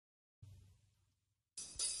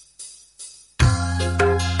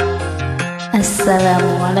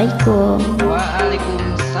Assalamualaikum.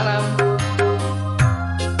 Waalaikumsalam.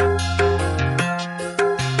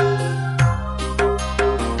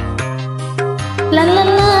 La la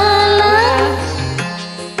la la,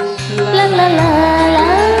 la la la la,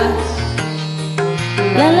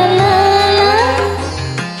 la la la la,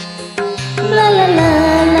 la la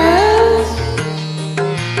la la,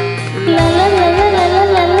 la la la la la la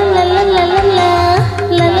la la la la la la,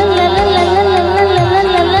 la la la la la la la la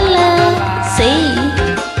la la la. Say.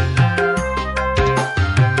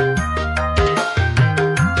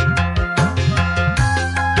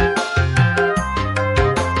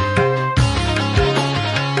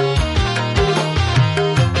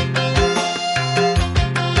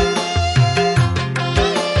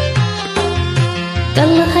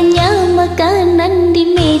 Kalau hanya makanan di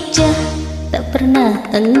meja tak pernah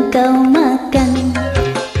engkau makan,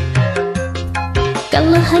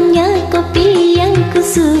 kalau hanya kopi yang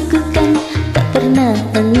kusuguhkan tak pernah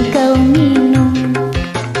engkau minum.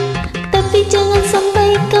 Tapi jangan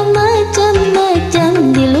sampai kau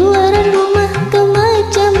macam-macam di luar rumah, kau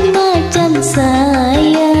macam-macam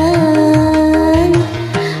sayang.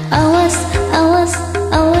 Awas, awas,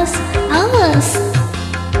 awas, awas.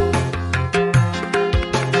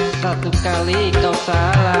 Satu kali kau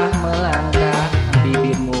salah melangkah,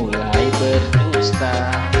 bibir mulai berdusta.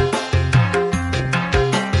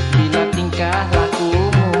 Bila tingkah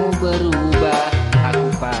lakumu berubah, aku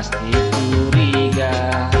pasti curiga.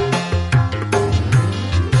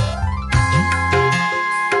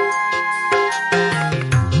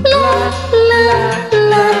 La la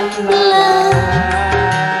la la,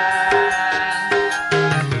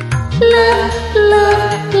 la la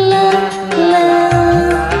la la.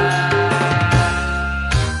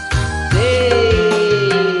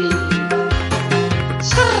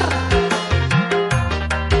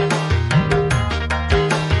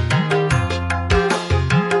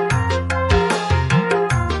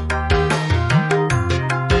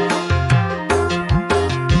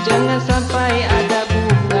 Jangan sampai ada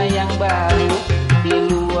bunga yang baru di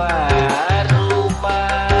luar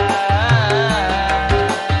rumah.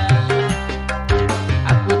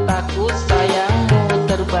 Aku takut sayangmu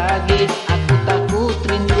terbagi, aku takut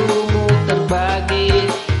rindumu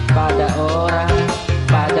terbagi pada orang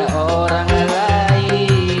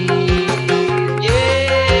lain.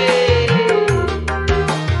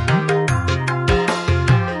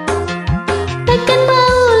 Takkan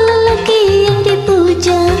mau lelaki yang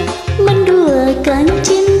dipuja menduakan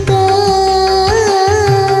cinta.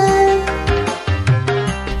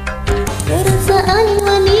 Perasaan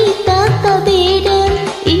wanita tak beda,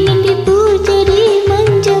 ingin dipuja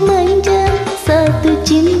dimanja-manja. Satu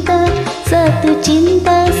cinta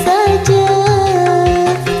saja.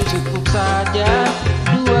 Cukup saja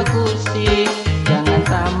dua kursi, jangan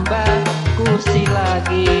tambah kursi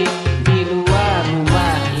lagi di luar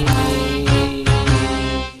rumah ini.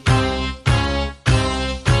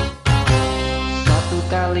 Satu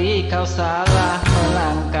kali kau salah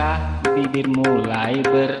melangkah, bibir mulai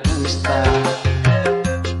berdusta.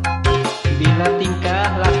 Bila tingkah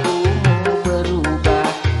lakumu berubah,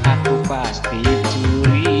 aku pasti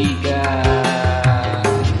curiga.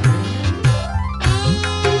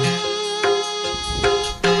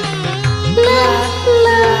 La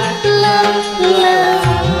la la la,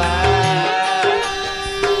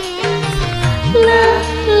 la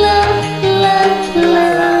la la la.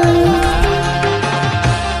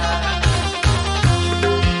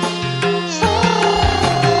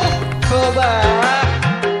 Coba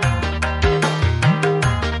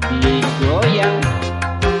digoyang.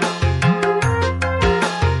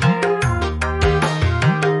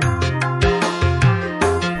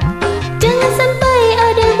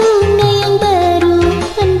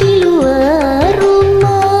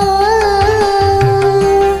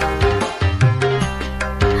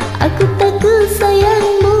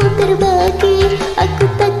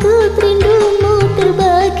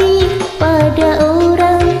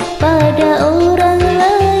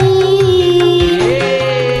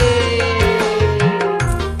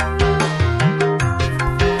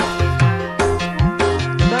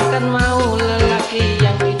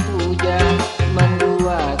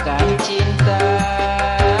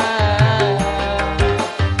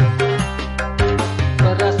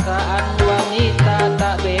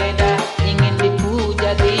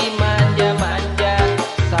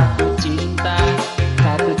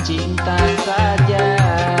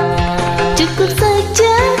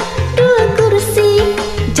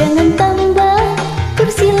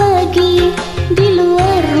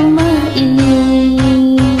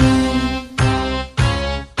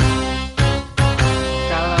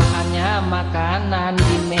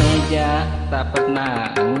 tak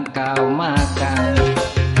pernah engkau makan.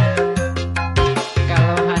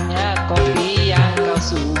 Kalau hanya kopi yang kau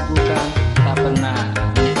suguhkan, tak pernah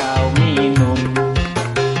engkau minum.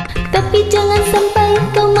 Tapi jangan sampai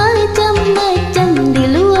kau macam-macam, di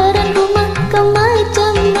luaran rumah kau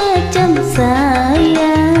macam-macam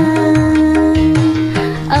sayang.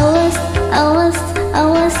 Awas, awas,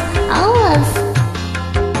 awas, awas.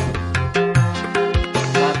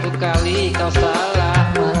 Satu kali kau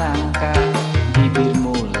salah melangkah, bibir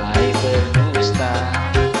mulai berdusta.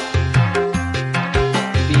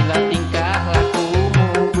 Bila tingkah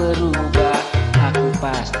lakumu berubah, aku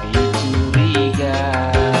pasti curiga.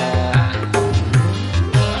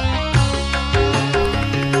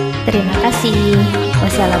 Terima kasih.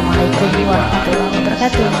 Wassalamualaikum warahmatullahi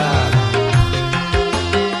wabarakatuh.